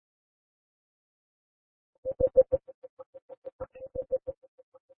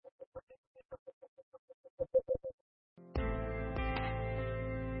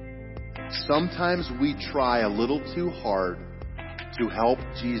sometimes we try a little too hard to help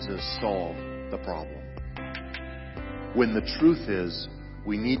Jesus solve the problem. When the truth is,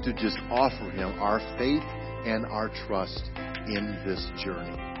 we need to just offer Him our faith and our trust in this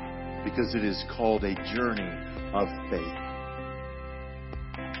journey. Because it is called a journey of faith.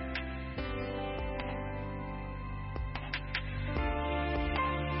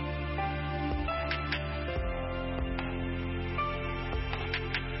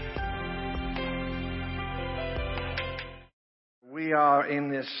 We are in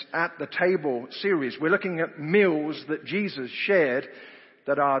this At the Table series. We're looking at meals that Jesus shared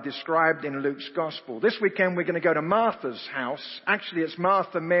that are described in Luke's Gospel. This weekend we're going to go to Martha's house. Actually, it's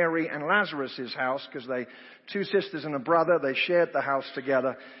Martha, Mary and Lazarus' house because they, two sisters and a brother, they shared the house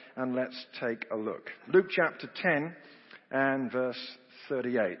together. And let's take a look. Luke chapter 10 and verse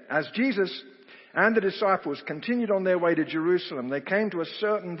 38. As Jesus and the disciples continued on their way to Jerusalem, they came to a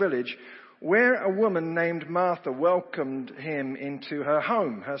certain village where a woman named Martha welcomed him into her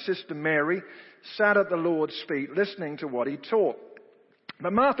home. Her sister Mary sat at the Lord's feet listening to what he taught.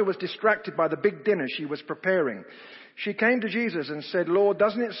 But Martha was distracted by the big dinner she was preparing. She came to Jesus and said, "Lord,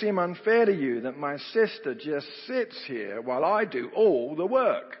 doesn't it seem unfair to you that my sister just sits here while I do all the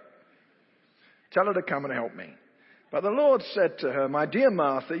work? Tell her to come and help me." But the Lord said to her, "My dear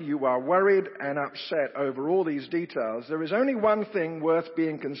Martha, you are worried and upset over all these details. There is only one thing worth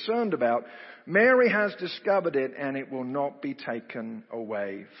being concerned about. Mary has discovered it and it will not be taken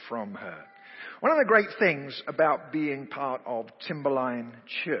away from her." One of the great things about being part of Timberline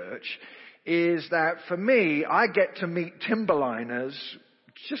Church is that for me, I get to meet Timberliners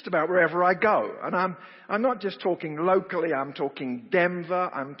just about wherever I go. And I'm not just talking locally, I'm talking Denver,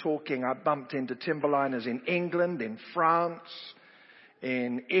 I bumped into Timberliners in England, in France,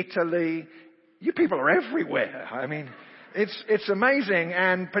 in Italy. You people are everywhere. I mean, it's amazing.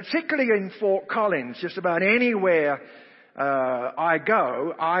 And particularly in Fort Collins, just about anywhere I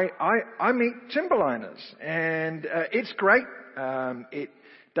go, I meet Timberliners, and it's great. It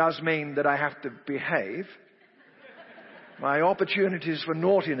does mean that I have to behave. My opportunities for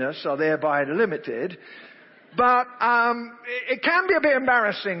naughtiness are thereby limited. But it can be a bit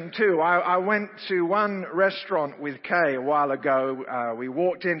embarrassing too. I went to one restaurant with Kay a while ago. We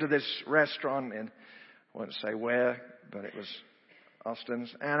walked into this restaurant, and I won't say where, but it was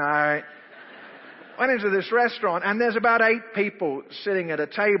Austin's, and I went into this restaurant, and there's about 8 people sitting at a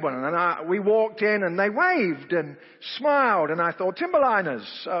table, and we walked in, and they waved and smiled, and I thought, Timberliners.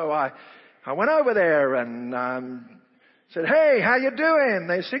 So I went over there and said, "Hey, how you doing?"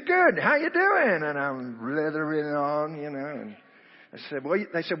 They said, "Good. How you doing?" And I'm blithering on, and they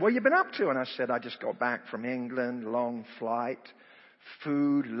said, "What you been up to?" And I said, "I just got back from England, long flight,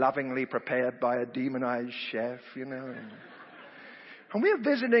 food lovingly prepared by a demonized chef, And we were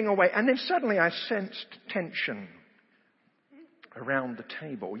visiting away, and then suddenly I sensed tension around the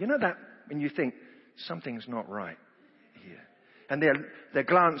table. You know that when you think something's not right here, and they're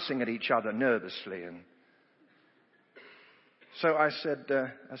glancing at each other nervously, and so I said,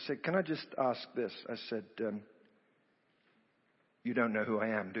 "Can I just ask this?" I said, "You don't know who I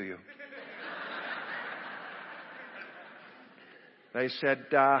am, do you?" They said,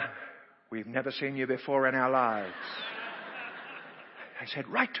 "We've never seen you before in our lives." I said,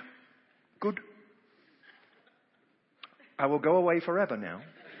 "Right. Good. I will go away forever now."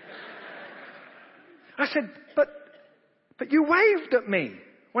 I said, but you waved at me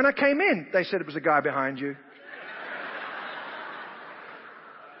when I came in." They said, "It was a guy behind you."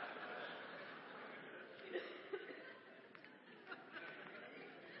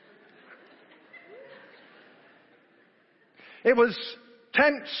 It was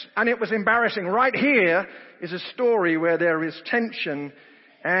tense and it was embarrassing. Right here is a story where there is tension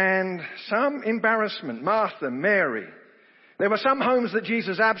and some embarrassment. Martha, Mary. There were some homes that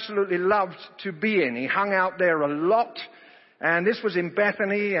Jesus absolutely loved to be in. He hung out there a lot. And this was in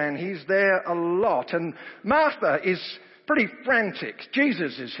Bethany, and he's there a lot. And Martha is pretty frantic.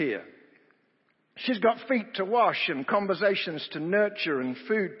 Jesus is here. She's got feet to wash and conversations to nurture and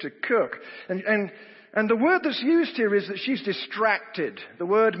food to cook. And the word that's used here is that she's distracted. The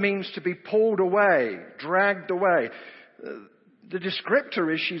word means to be pulled away, dragged away. The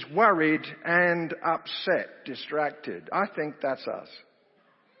descriptor is she's worried and upset, distracted. I think that's us.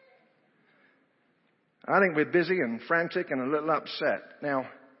 I think we're busy and frantic and a little upset. Now,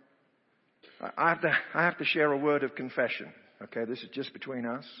 I have to share a word of confession. Okay, this is just between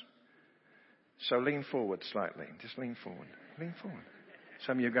us. So lean forward slightly. Just lean forward. Lean forward.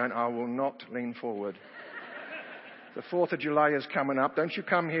 Some of you are going, "I will not lean forward." The 4th of July is coming up. Don't you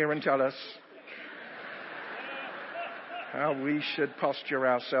come here and tell us. How we should posture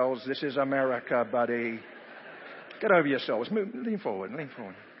ourselves. This is America, buddy. Get over yourselves. Lean forward.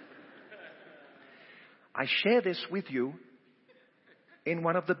 I share this with you in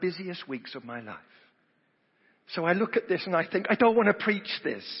one of the busiest weeks of my life. So I look at this and I think, I don't want to preach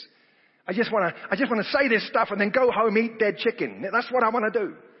this. I just want to say this stuff and then go home, eat dead chicken. That's what I want to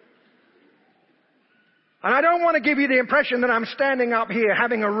do. And I don't want to give you the impression that I'm standing up here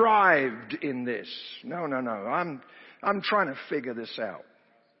having arrived in this. No. I'm trying to figure this out.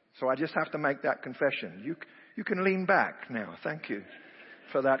 So I just have to make that confession. You can lean back now. Thank you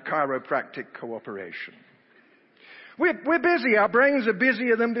for that chiropractic cooperation. We're busy. Our brains are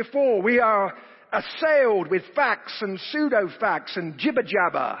busier than before. We are assailed with facts and pseudo-facts and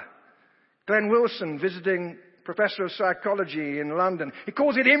jibber-jabber. Glenn Wilson, visiting professor of psychology in London, he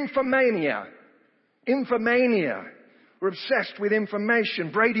calls it infomania. Infomania. We're obsessed with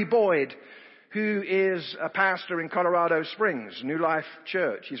information. Brady Boyd, who is a pastor in Colorado Springs, New Life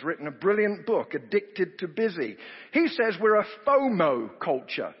Church, he's written a brilliant book, Addicted to Busy. He says we're a FOMO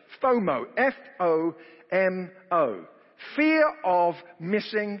culture. FOMO. F-O-M-O. Fear of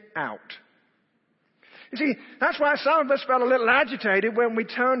missing out. You see, that's why some of us felt a little agitated when we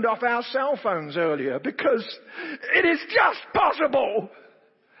turned off our cell phones earlier, because it is just possible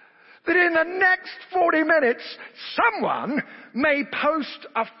that in the next 40 minutes, someone may post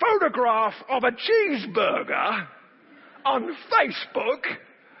a photograph of a cheeseburger on Facebook,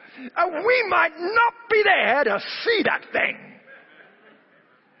 and we might not be there to see that thing.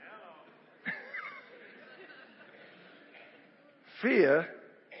 Fear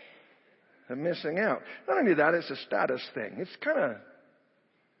of missing out. Not only that, it's a status thing. It's kind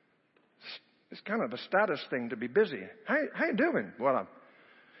of a status thing to be busy. How you doing? Well,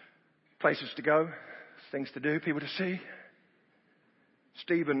 places to go, things to do, people to see.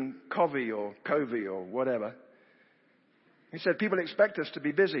 Stephen Covey or whatever. He said people expect us to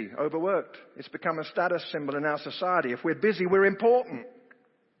be busy, overworked. It's become a status symbol in our society. If we're busy, we're important.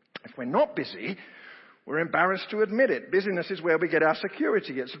 If we're not busy, we're embarrassed to admit it. Busyness is where we get our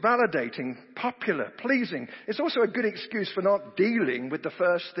security. It's validating, popular, pleasing. It's also a good excuse for not dealing with the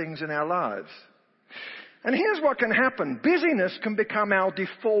first things in our lives. And here's what can happen. Busyness can become our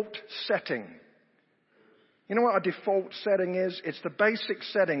default setting. You know what a default setting is? It's the basic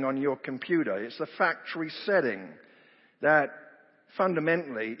setting on your computer. It's the factory setting that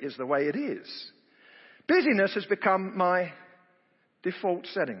fundamentally is the way it is. Busyness has become my default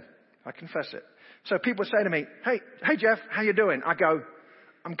setting. I confess it. So people say to me, hey Jeff, how you doing? I go,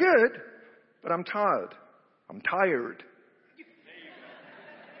 I'm good, but I'm tired. I'm tired.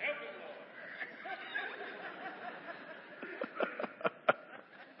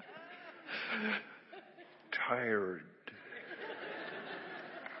 Tired.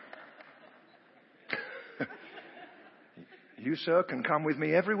 You, sir, can come with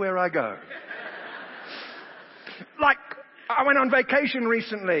me everywhere I go. Like, I went on vacation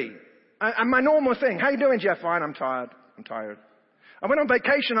recently. And my normal thing, how you doing, Jeff? Fine, I'm tired. I went on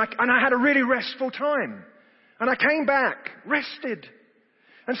vacation and I had a really restful time. And I came back, rested.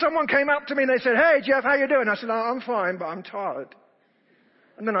 And someone came up to me and they said, hey, Jeff, how you doing? I said, oh, I'm fine, but I'm tired.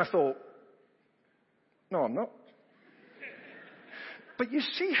 And then I thought, no, I'm not. But you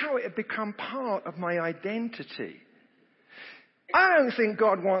see how it had become part of my identity. I don't think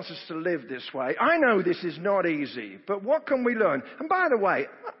God wants us to live this way. I know this is not easy, but what can we learn? And by the way,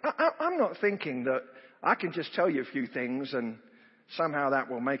 I'm not thinking that I can just tell you a few things and somehow that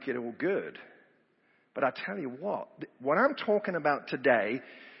will make it all good. But I tell you what I'm talking about today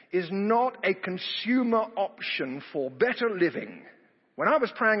is not a consumer option for better living. When I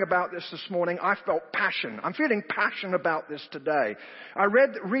was praying about this morning, I felt passion. I'm feeling passion about this today. I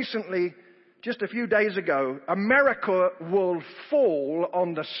read recently, just a few days ago, America will fall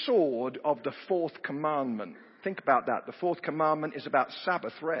on the sword of the fourth commandment. Think about that. The fourth commandment is about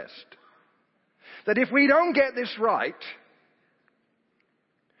Sabbath rest. That if we don't get this right,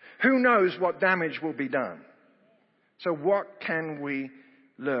 who knows what damage will be done? So what can we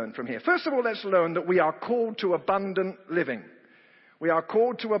learn from here? First of all, let's learn that we are called to abundant living. We are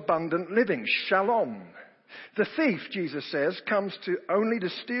called to abundant living. Shalom. The thief, Jesus says, comes only to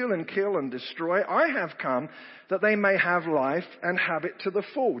steal and kill and destroy. I have come that they may have life and have it to the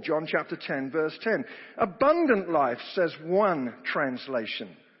full. John chapter 10, verse 10. Abundant life, says one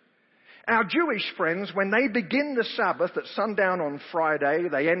translation. Our Jewish friends, when they begin the Sabbath at sundown on Friday,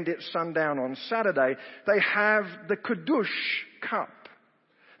 they end it sundown on Saturday, they have the Kiddush cup.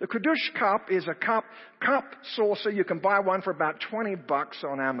 The Kiddush cup is a cup saucer. You can buy one for about $20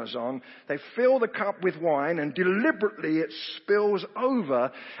 on Amazon. They fill the cup with wine and deliberately it spills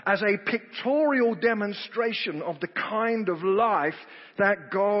over as a pictorial demonstration of the kind of life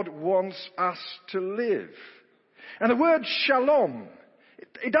that God wants us to live. And the word shalom,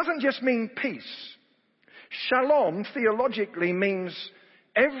 it doesn't just mean peace. Shalom theologically means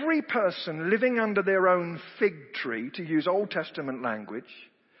every person living under their own fig tree, to use Old Testament language,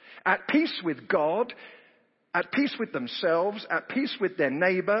 at peace with God, at peace with themselves, at peace with their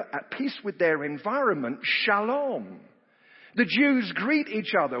neighbor, at peace with their environment. Shalom. The Jews greet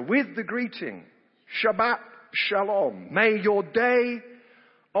each other with the greeting, Shabbat Shalom. May your day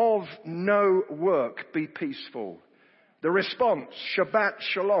of no work be peaceful. The response, Shabbat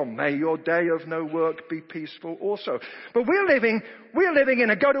Shalom. May your day of no work be peaceful also. But we're living in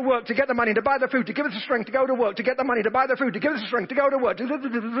a go to work to get the money to buy the food, to give us the strength to go to work, to get the money to buy the food, to give us the strength to go to work.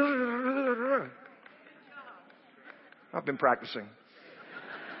 I've been practicing.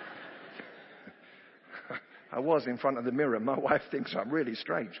 I was in front of the mirror. My wife thinks I'm really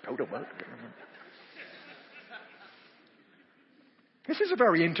strange. Go to work. This is a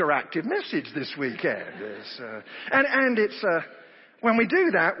very interactive message this weekend. When we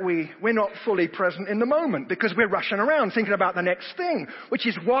do that, we're not fully present in the moment because we're rushing around thinking about the next thing, which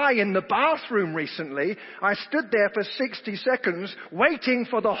is why in the bathroom recently, I stood there for 60 seconds waiting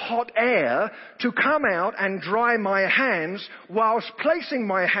for the hot air to come out and dry my hands whilst placing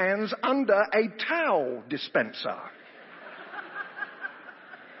my hands under a towel dispenser.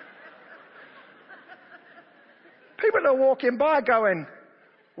 People are walking by going,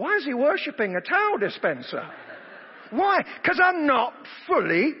 why is he worshipping a towel dispenser? Why? Because I'm not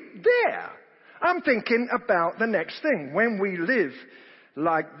fully there. I'm thinking about the next thing. When we live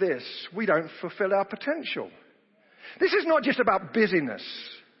like this, we don't fulfill our potential. This is not just about busyness.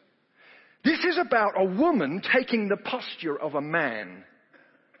 This is about a woman taking the posture of a man.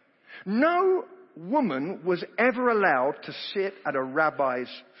 No woman was ever allowed to sit at a rabbi's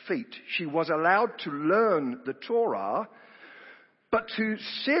feet. She was allowed to learn the Torah, but to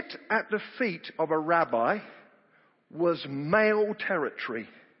sit at the feet of a rabbi was male territory.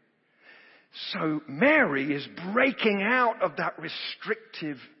 So Mary is breaking out of that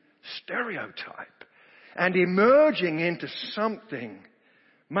restrictive stereotype and emerging into something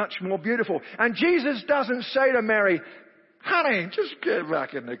much more beautiful. And Jesus doesn't say to Mary, honey, just get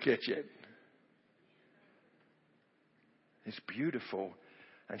back in the kitchen. It's beautiful,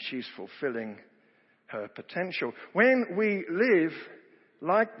 and she's fulfilling her potential. When we live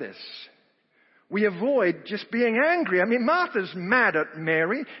like this, we avoid just being angry. I mean, Martha's mad at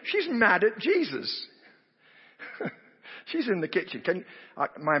Mary. She's mad at Jesus. She's in the kitchen.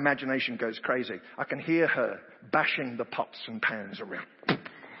 My imagination goes crazy. I can hear her bashing the pots and pans around.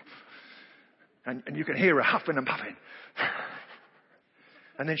 And you can hear her huffing and puffing.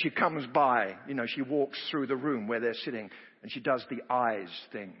 And then she comes by, she walks through the room where they're sitting and she does the eyes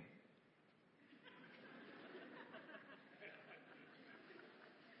thing.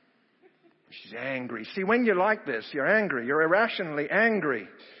 She's angry. See, when you're like this, you're angry. You're irrationally angry.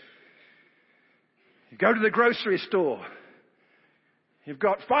 You go to the grocery store. You've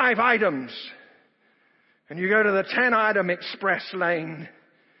got 5 items. And you go to the 10-item express lane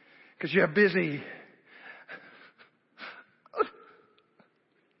because you're busy.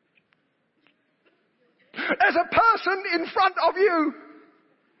 There's a person in front of you.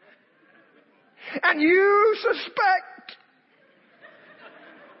 And you suspect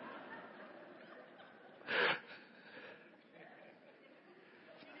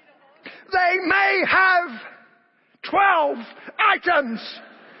they may have 12 items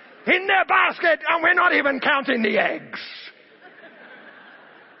in their basket and we're not even counting the eggs.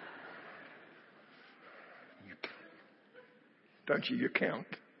 Don't you? You count.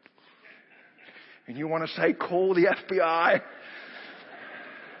 And you want to say, call the FBI.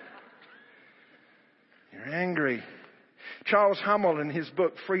 You're angry. Charles Hummel, in his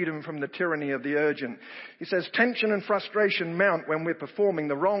book, Freedom from the Tyranny of the Urgent, he says, tension and frustration mount when we're performing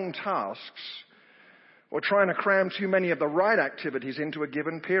the wrong tasks or trying to cram too many of the right activities into a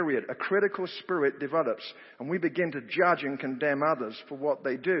given period. A critical spirit develops and we begin to judge and condemn others for what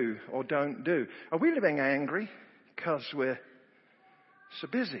they do or don't do. Are we living angry because we're so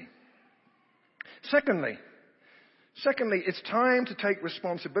busy? Secondly, it's time to take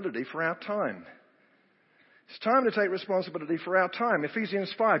responsibility for our time. It's time to take responsibility for our time.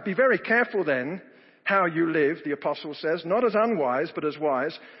 Ephesians 5. Be very careful then how you live, the apostle says, not as unwise, but as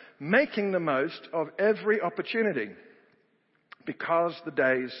wise, making the most of every opportunity, because the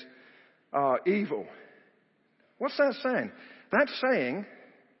days are evil. What's that saying? That's saying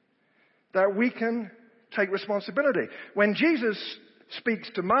that we can take responsibility. When Jesus speaks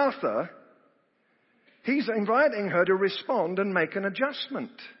to Martha, he's inviting her to respond and make an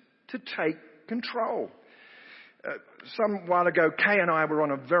adjustment, to take control. Some while ago, Kay and I were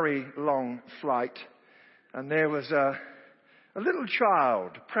on a very long flight, and there was a little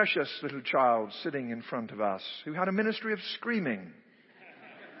child, precious little child, sitting in front of us who had a ministry of screaming.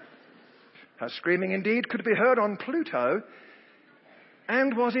 Her screaming indeed could be heard on Pluto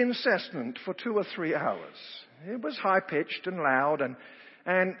and was incessant for 2 or 3 hours. It was high-pitched and loud,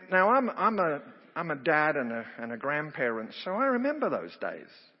 and now I'm a dad and a grandparent, so I remember those days.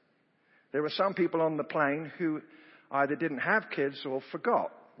 There were some people on the plane who either didn't have kids or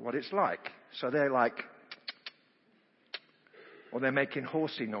forgot what it's like. So they're like, or they're making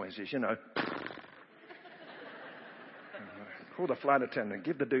horsey noises, you know. Call the flight attendant,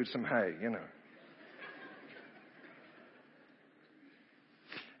 give the dude some hay, you know.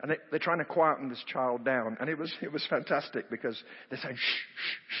 And they're trying to quieten this child down. And it was fantastic because they're saying, shh,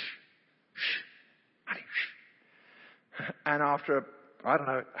 shh, shh, shh, honey, shh. And after, I don't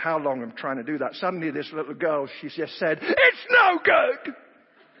know how long I'm trying to do that, suddenly this little girl, she just said, it's no good.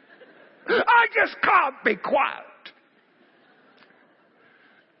 I just can't be quiet.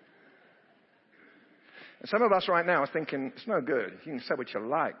 And some of us right now are thinking, it's no good. You can say what you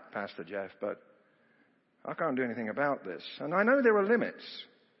like, Pastor Jeff, but I can't do anything about this. And I know there are limits.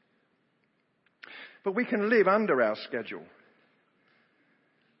 But we can live under our schedule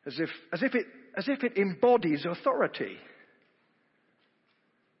as if it embodies authority.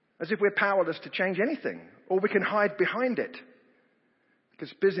 As if we're powerless to change anything, or we can hide behind it.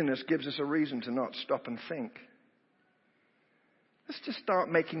 Because busyness gives us a reason to not stop and think. Let's just start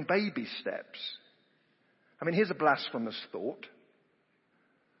making baby steps. I mean, here's a blasphemous thought.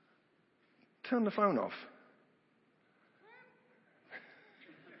 Turn the phone off.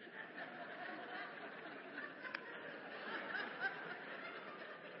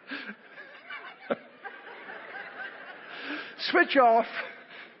 Switch off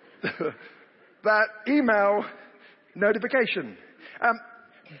that email notification.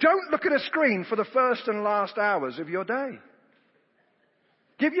 Don't look at a screen for the first and last hours of your day.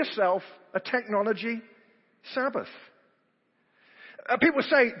 Give yourself a technology Sabbath. People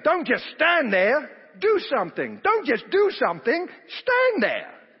say, don't just stand there, do something. Don't just do something, stand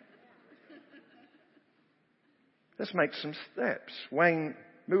there. Let's make some steps. Wayne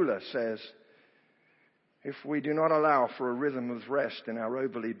Mueller says, if we do not allow for a rhythm of rest in our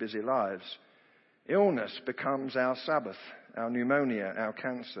overly busy lives, illness becomes our Sabbath. Our pneumonia, our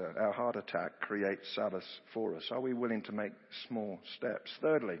cancer, our heart attack creates Sabbaths for us. Are we willing to make small steps?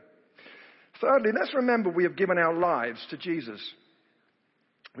 Thirdly, let's remember we have given our lives to Jesus.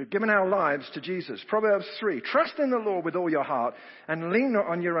 We've given our lives to Jesus. Proverbs 3, trust in the Lord with all your heart and lean not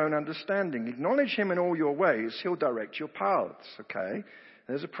on your own understanding. Acknowledge him in all your ways. He'll direct your paths. Okay,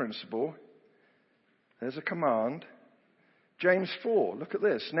 there's a principle. There's a command. James 4, look at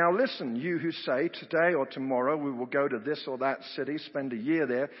this. Now listen, you who say, today or tomorrow we will go to this or that city, spend a year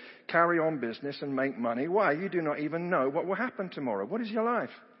there, carry on business and make money. Why? You do not even know what will happen tomorrow. What is your life?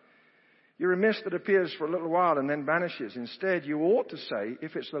 You're a mist that appears for a little while and then vanishes. Instead, you ought to say,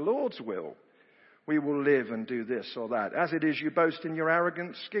 if it's the Lord's will, we will live and do this or that. As it is, you boast in your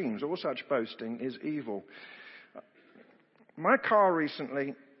arrogant schemes. All such boasting is evil. My car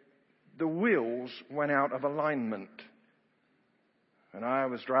recently, the wheels went out of alignment. And I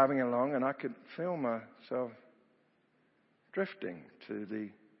was driving along and I could feel myself drifting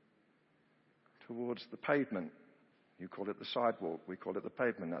towards the pavement. You call it the sidewalk, we call it the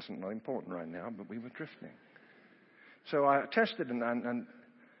pavement. That's not important right now, but we were drifting. So I tested and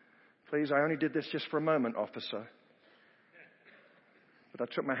please, I only did this just for a moment, officer. But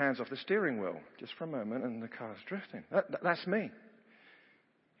I took my hands off the steering wheel just for a moment and the car's drifting. That's me.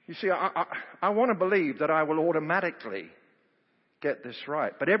 You see, I want to believe that I will automatically get this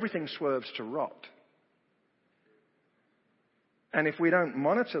right. But everything swerves to rot. And if we don't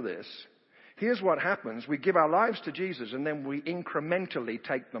monitor this, here's what happens. We give our lives to Jesus and then we incrementally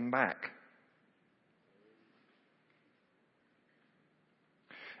take them back.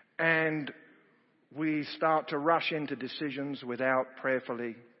 And we start to rush into decisions without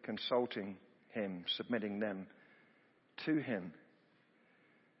prayerfully consulting him, submitting them to him.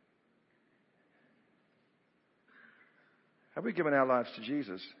 Have we given our lives to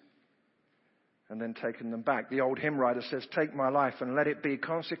Jesus and then taken them back? The old hymn writer says, take my life and let it be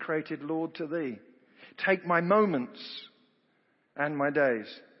consecrated, Lord, to thee. Take my moments and my days.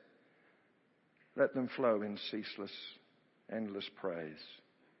 Let them flow in ceaseless, endless praise.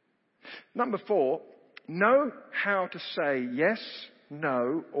 Number 4, know how to say yes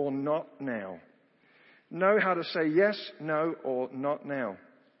no, or not now. Know how to say yes, no, or not now.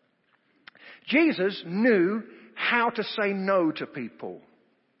 Jesus knew how to say no to people.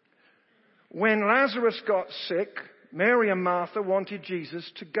 When Lazarus got sick, Mary and Martha wanted Jesus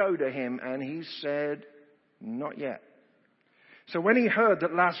to go to him, and he said, not yet. So when he heard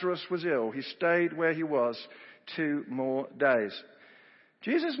that Lazarus was ill, he stayed where he was 2 more days.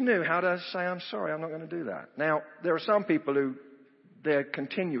 Jesus knew how to say, I'm sorry, I'm not going to do that. Now, there are some people who, they're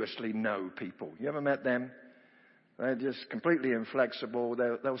continuously no people. You ever met them? They're just completely inflexible.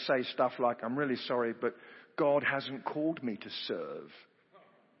 They'll say stuff like, I'm really sorry, but God hasn't called me to serve.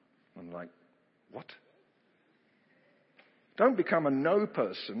 I'm like, what? Don't become a no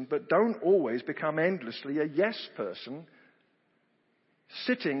person, but don't always become endlessly a yes person.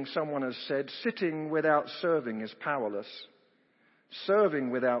 Sitting, someone has said, sitting without serving is powerless.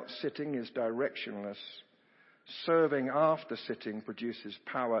 Serving without sitting is directionless. Serving after sitting produces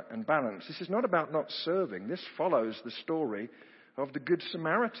power and balance. This is not about not serving. This follows the story of the Good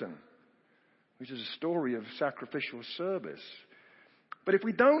Samaritan, which is a story of sacrificial service. But if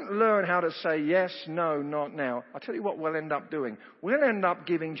we don't learn how to say yes, no, not now, I'll tell you what we'll end up doing. We'll end up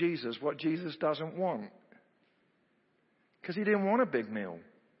giving Jesus what Jesus doesn't want. Because he didn't want a big meal.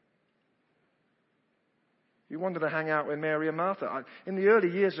 He wanted to hang out with Mary and Martha. In the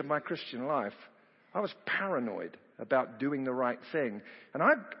early years of my Christian life, I was paranoid about doing the right thing. And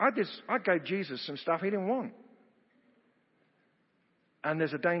I gave Jesus some stuff he didn't want. And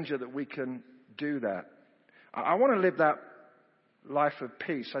there's a danger that we can do that. I want to live that life of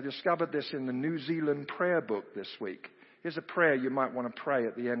peace. I discovered this in the New Zealand prayer book this week. Here's a prayer you might want to pray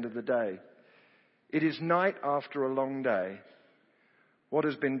at the end of the day. It is night after a long day. What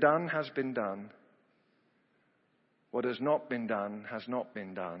has been done has been done. What has not been done has not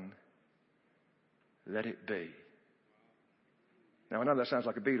been done. Let it be. Now, I know that sounds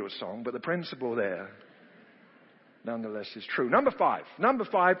like a Beatles song, but the principle there, nonetheless, is true. Number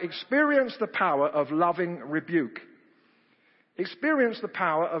 5, experience the power of loving rebuke. Experience the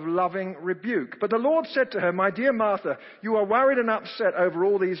power of loving rebuke. But the Lord said to her, my dear Martha, you are worried and upset over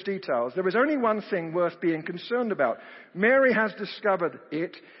all these details. There is only one thing worth being concerned about. Mary has discovered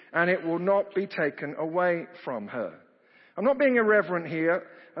it, and it will not be taken away from her. I'm not being irreverent here.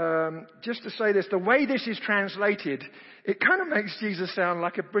 Just to say this, the way this is translated, it kind of makes Jesus sound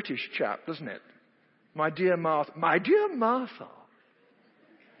like a British chap, doesn't it? My dear Martha. My dear Martha.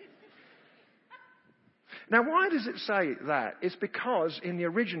 Now, why does it say that? It's because in the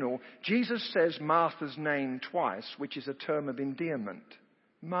original, Jesus says Martha's name twice, which is a term of endearment.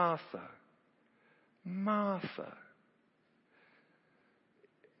 Martha. Martha.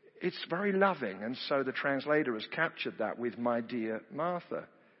 It's very loving, and so the translator has captured that with my dear Martha.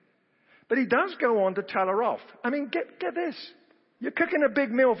 But he does go on to tell her off. I mean, get this. You're cooking a big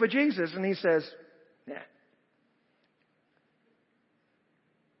meal for Jesus, and he says, yeah.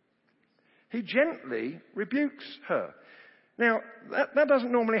 He gently rebukes her. Now, that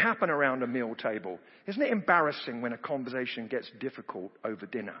doesn't normally happen around a meal table. Isn't it embarrassing when a conversation gets difficult over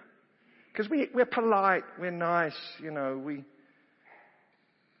dinner? Because we're polite, we're nice,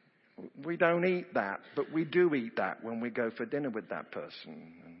 we don't eat that, but we do eat that when we go for dinner with that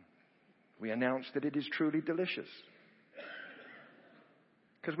person. And we announce that it is truly delicious.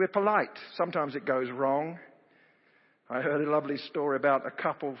 Because we're polite. Sometimes it goes wrong. I heard a lovely story about a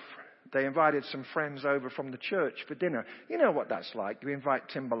couple. They invited some friends over from the church for dinner. You know what that's like. You invite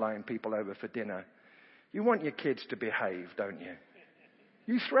Timberline people over for dinner. You want your kids to behave, don't you?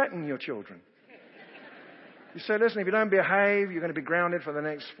 You threaten your children. You say, listen, if you don't behave, you're going to be grounded for the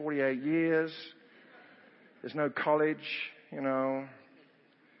next 48 years. There's no college,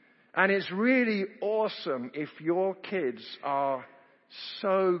 And it's really awesome if your kids are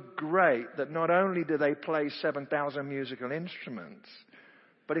so great that not only do they play 7,000 musical instruments,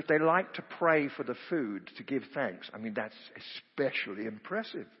 but if they like to pray for the food, to give thanks, that's especially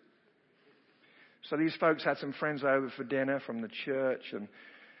impressive. So these folks had some friends over for dinner from the church, and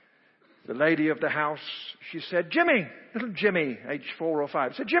the lady of the house, she said, Jimmy, little Jimmy, age 4 or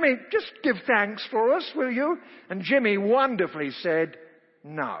 5, said, Jimmy, just give thanks for us, will you? And Jimmy wonderfully said,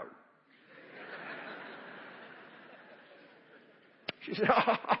 no. She said,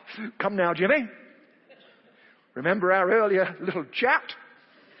 come now, Jimmy. Remember our earlier little chat?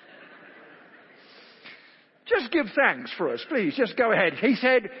 Just give thanks for us, please. Just go ahead. He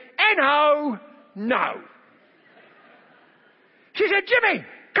said, no. She said, Jimmy,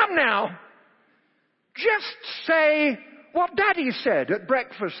 come now. Just say what Daddy said at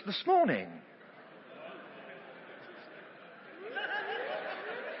breakfast this morning.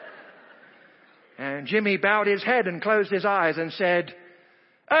 And Jimmy bowed his head and closed his eyes and said,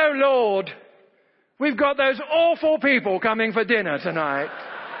 Oh Lord, we've got those awful people coming for dinner tonight.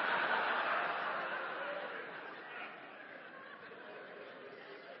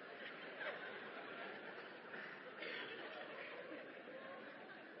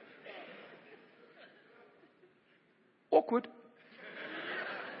 Awkward.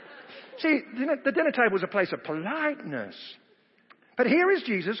 See, the dinner table is a place of politeness. But here is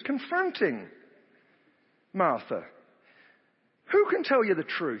Jesus confronting Martha. Who can tell you the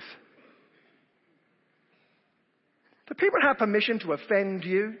truth? Do people have permission to offend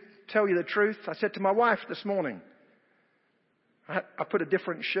you, tell you the truth? I said to my wife this morning, I put a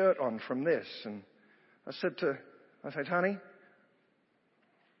different shirt on from this, and I said, honey,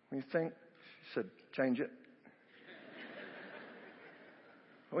 what do you think? She said, change it.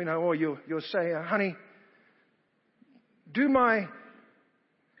 Or you'll say, honey, do my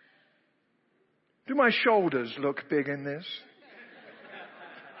shoulders look big in this?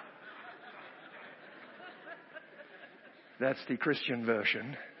 That's the Christian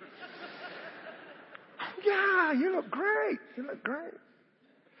version. Yeah, you look great. You look great.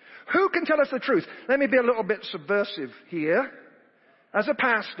 Who can tell us the truth? Let me be a little bit subversive here. As a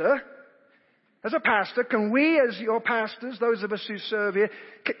pastor, can we as your pastors, those of us who serve here,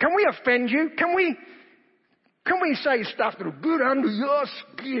 can we offend you? Can we say stuff that'll go under your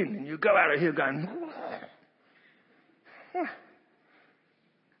skin and you go out of here going, whoa.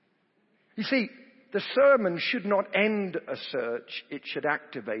 You see, the sermon should not end a search, it should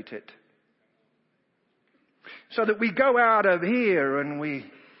activate it. So that we go out of here and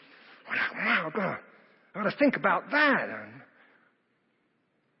I've got to think about that.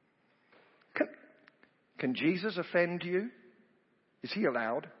 Can Jesus offend you? Is he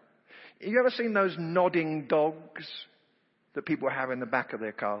allowed? Have you ever seen those nodding dogs that people have in the back of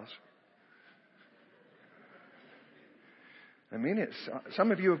their cars? I mean,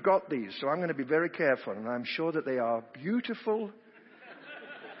 some of you have got these, so I'm going to be very careful, and I'm sure that they are beautiful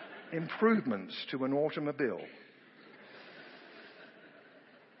improvements to an automobile.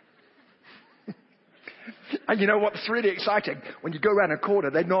 And you know what's really exciting? When you go around a corner,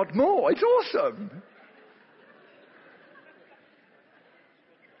 they nod more. It's awesome.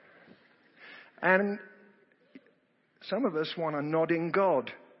 And some of us want a nodding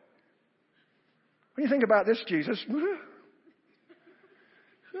God. When you think about this, Jesus,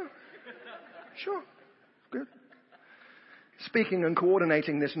 sure, good. Speaking and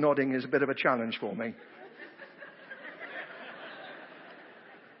coordinating this nodding is a bit of a challenge for me.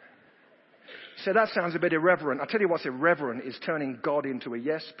 So that sounds a bit irreverent. I'll tell you what's irreverent is turning God into a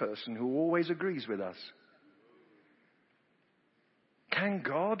yes person who always agrees with us. Can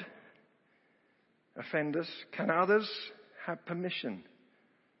God offend us? Can others have permission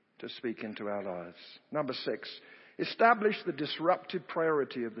to speak into our lives? Number 6, establish the disruptive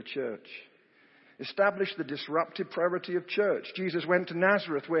priority of the church. Establish the disruptive priority of church. Jesus went to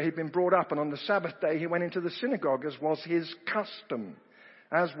Nazareth where he'd been brought up, and on the Sabbath day he went into the synagogue as was his custom.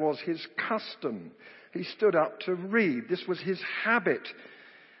 He stood up to read. This was his habit.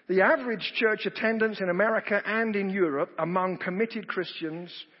 The average church attendance in America and in Europe among committed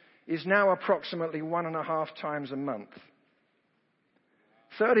Christians is now approximately 1.5 times a month.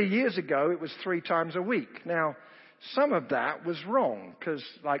 30 years ago, it was 3 times a week. Now, some of that was wrong because,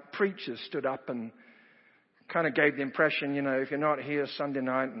 preachers stood up and kind of gave the impression, if you're not here Sunday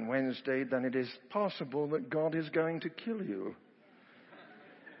night and Wednesday, then it is possible that God is going to kill you.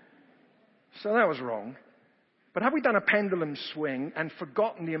 So that was wrong. But have we done a pendulum swing and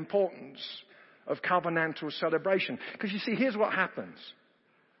forgotten the importance of covenantal celebration? Because you see, here's what happens.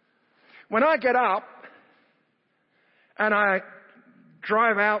 When I get up and I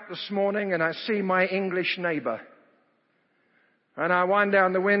drive out this morning and I see my English neighbor, and I wind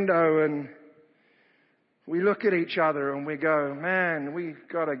down the window and we look at each other and we go, man, we've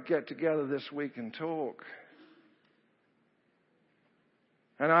got to get together this week and talk.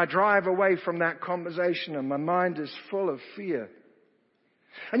 And I drive away from that conversation and my mind is full of fear.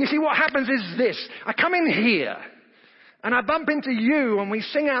 And you see, what happens is this. I come in here and I bump into you and we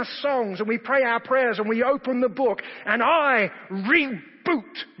sing our songs and we pray our prayers and we open the book and I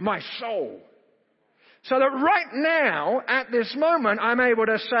reboot my soul. So that right now, at this moment, I'm able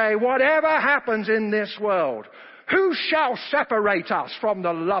to say, whatever happens in this world, who shall separate us from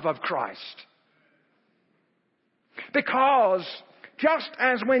the love of Christ? Because just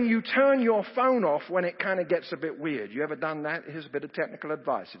as when you turn your phone off when it kind of gets a bit weird. You ever done that? Here's a bit of technical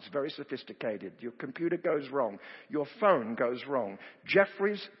advice. It's very sophisticated. Your computer goes wrong. Your phone goes wrong.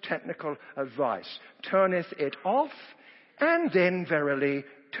 Jeffrey's technical advice. Turneth it off, and then verily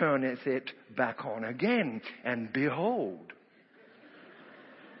turneth it back on again. And behold,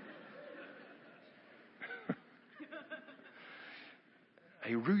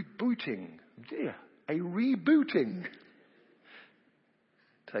 a rebooting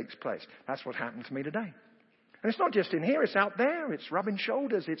takes place. That's what happened to me today. And it's not just in here, it's out there. It's rubbing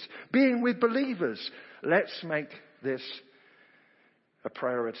shoulders. It's being with believers. Let's make this a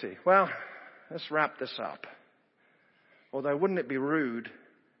priority. Well, let's wrap this up. Although wouldn't it be rude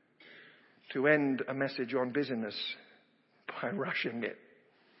to end a message on busyness by rushing it?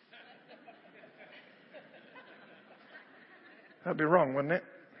 That'd be wrong, wouldn't it?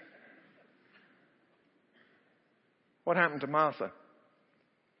 What happened to Martha?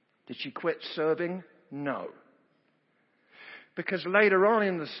 Did she quit serving? No. Because later on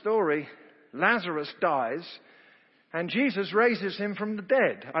in the story, Lazarus dies and Jesus raises him from the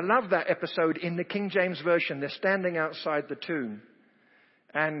dead. I love that episode in the King James Version. They're standing outside the tomb.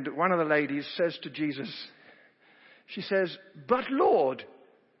 And one of the ladies says to Jesus, she says, "But Lord,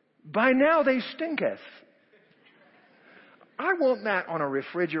 by now they stinketh." I want that on a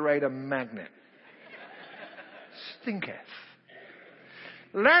refrigerator magnet. Stinketh.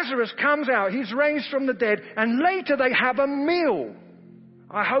 Lazarus comes out. He's raised from the dead. And later they have a meal.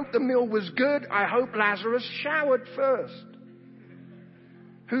 I hope the meal was good. I hope Lazarus showered first.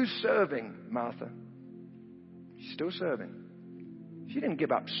 Who's serving, Martha? She's still serving. She didn't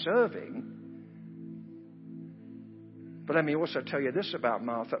give up serving. But let me also tell you this about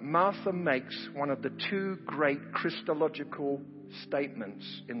Martha. Martha makes one of the two great Christological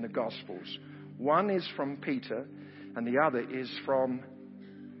statements in the Gospels. One is from Peter and the other is from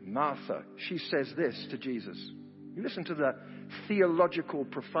Martha. She says this to Jesus. You listen to the theological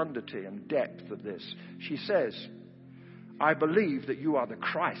profundity and depth of this. She says, "I believe that you are the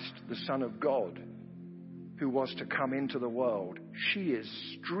Christ, the Son of God, who was to come into the world." She is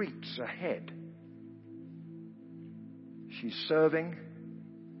streets ahead. She's serving,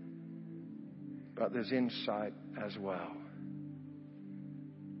 but there's insight as well.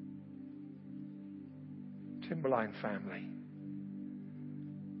 Timberline family,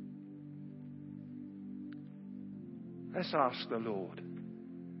 let's ask the Lord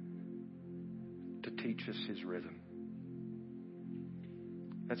to teach us His rhythm.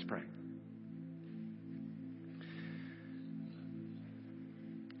 Let's pray.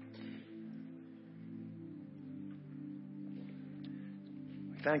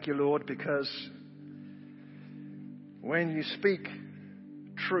 Thank you, Lord, because when you speak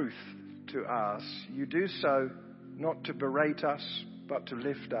truth to us, you do so not to berate us, but to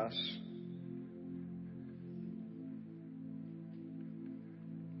lift us.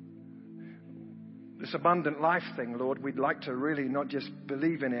 This abundant life thing, Lord, we'd like to really not just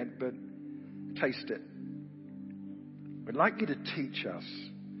believe in it, but taste it. We'd like you to teach us.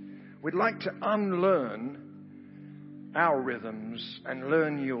 We'd like to unlearn our rhythms and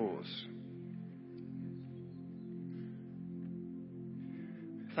learn yours.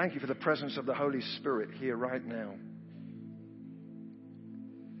 Thank you for the presence of the Holy Spirit here right now.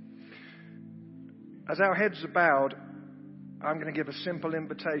 As our heads are bowed, I'm going to give a simple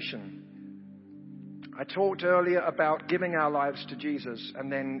invitation. I talked earlier about giving our lives to Jesus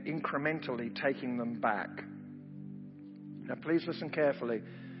and then incrementally taking them back. Now please listen carefully.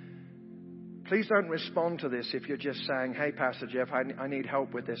 Please don't respond to this if you're just saying, "Hey, Pastor Jeff, I need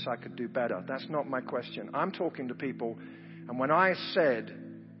help with this. I could do better." That's not my question. I'm talking to people, and when I said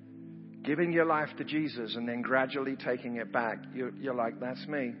giving your life to Jesus and then gradually taking it back, you're like, "That's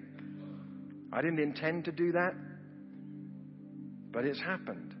me. I didn't intend to do that, but it's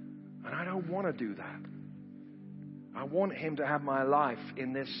happened, and I don't want to do that. I want Him to have my life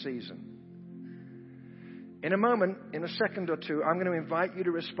in this season." In a moment, in a second or two, I'm going to invite you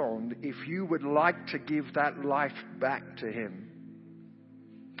to respond if you would like to give that life back to Him.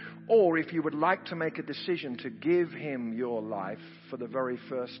 Or if you would like to make a decision to give Him your life for the very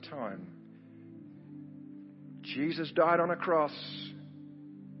first time. Jesus died on a cross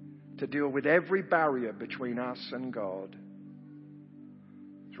to deal with every barrier between us and God.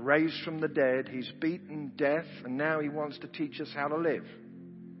 He's raised from the dead. He's beaten death, and now He wants to teach us how to live.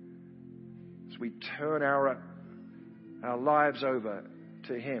 As we turn our lives over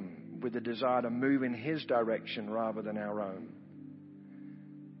to Him with the desire to move in His direction rather than our own.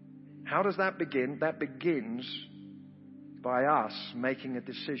 How does that begin? That begins by us making a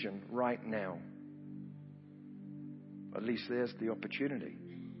decision right now. At least there's the opportunity.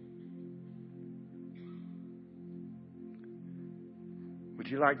 Would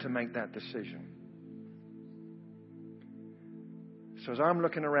you like to make that decision? So as I'm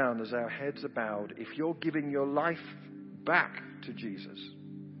looking around, as our heads are bowed, if you're giving your life back to Jesus,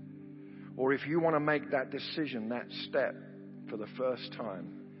 or if you want to make that decision, that step for the first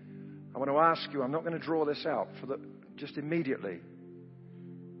time, I want to ask you, I'm not going to draw this out just immediately,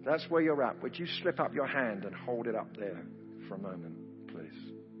 That's where you're at. Would you slip up your hand and hold it up there for a moment,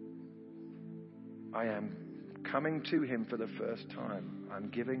 please? I am coming to Him for the first time. I'm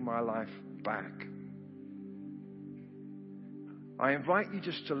giving my life back. I invite you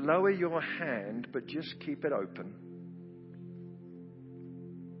just to lower your hand, but just keep it open.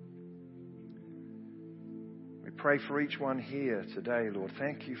 We pray for each one here today, Lord.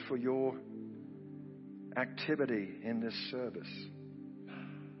 Thank you for your activity in this service.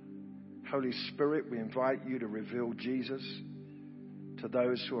 Holy Spirit, we invite you to reveal Jesus to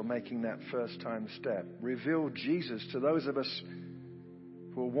those who are making that first time step. Reveal Jesus to those of us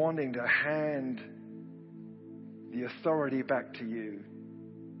who are wanting to hand the authority back to you.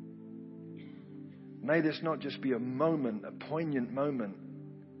 May this not just be a moment, a poignant moment,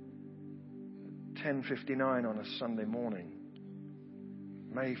 10:59 on a Sunday morning.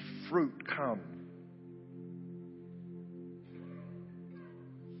 May fruit come.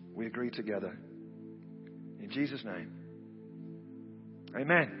 We agree together. In Jesus' name.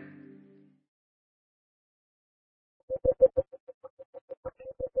 Amen.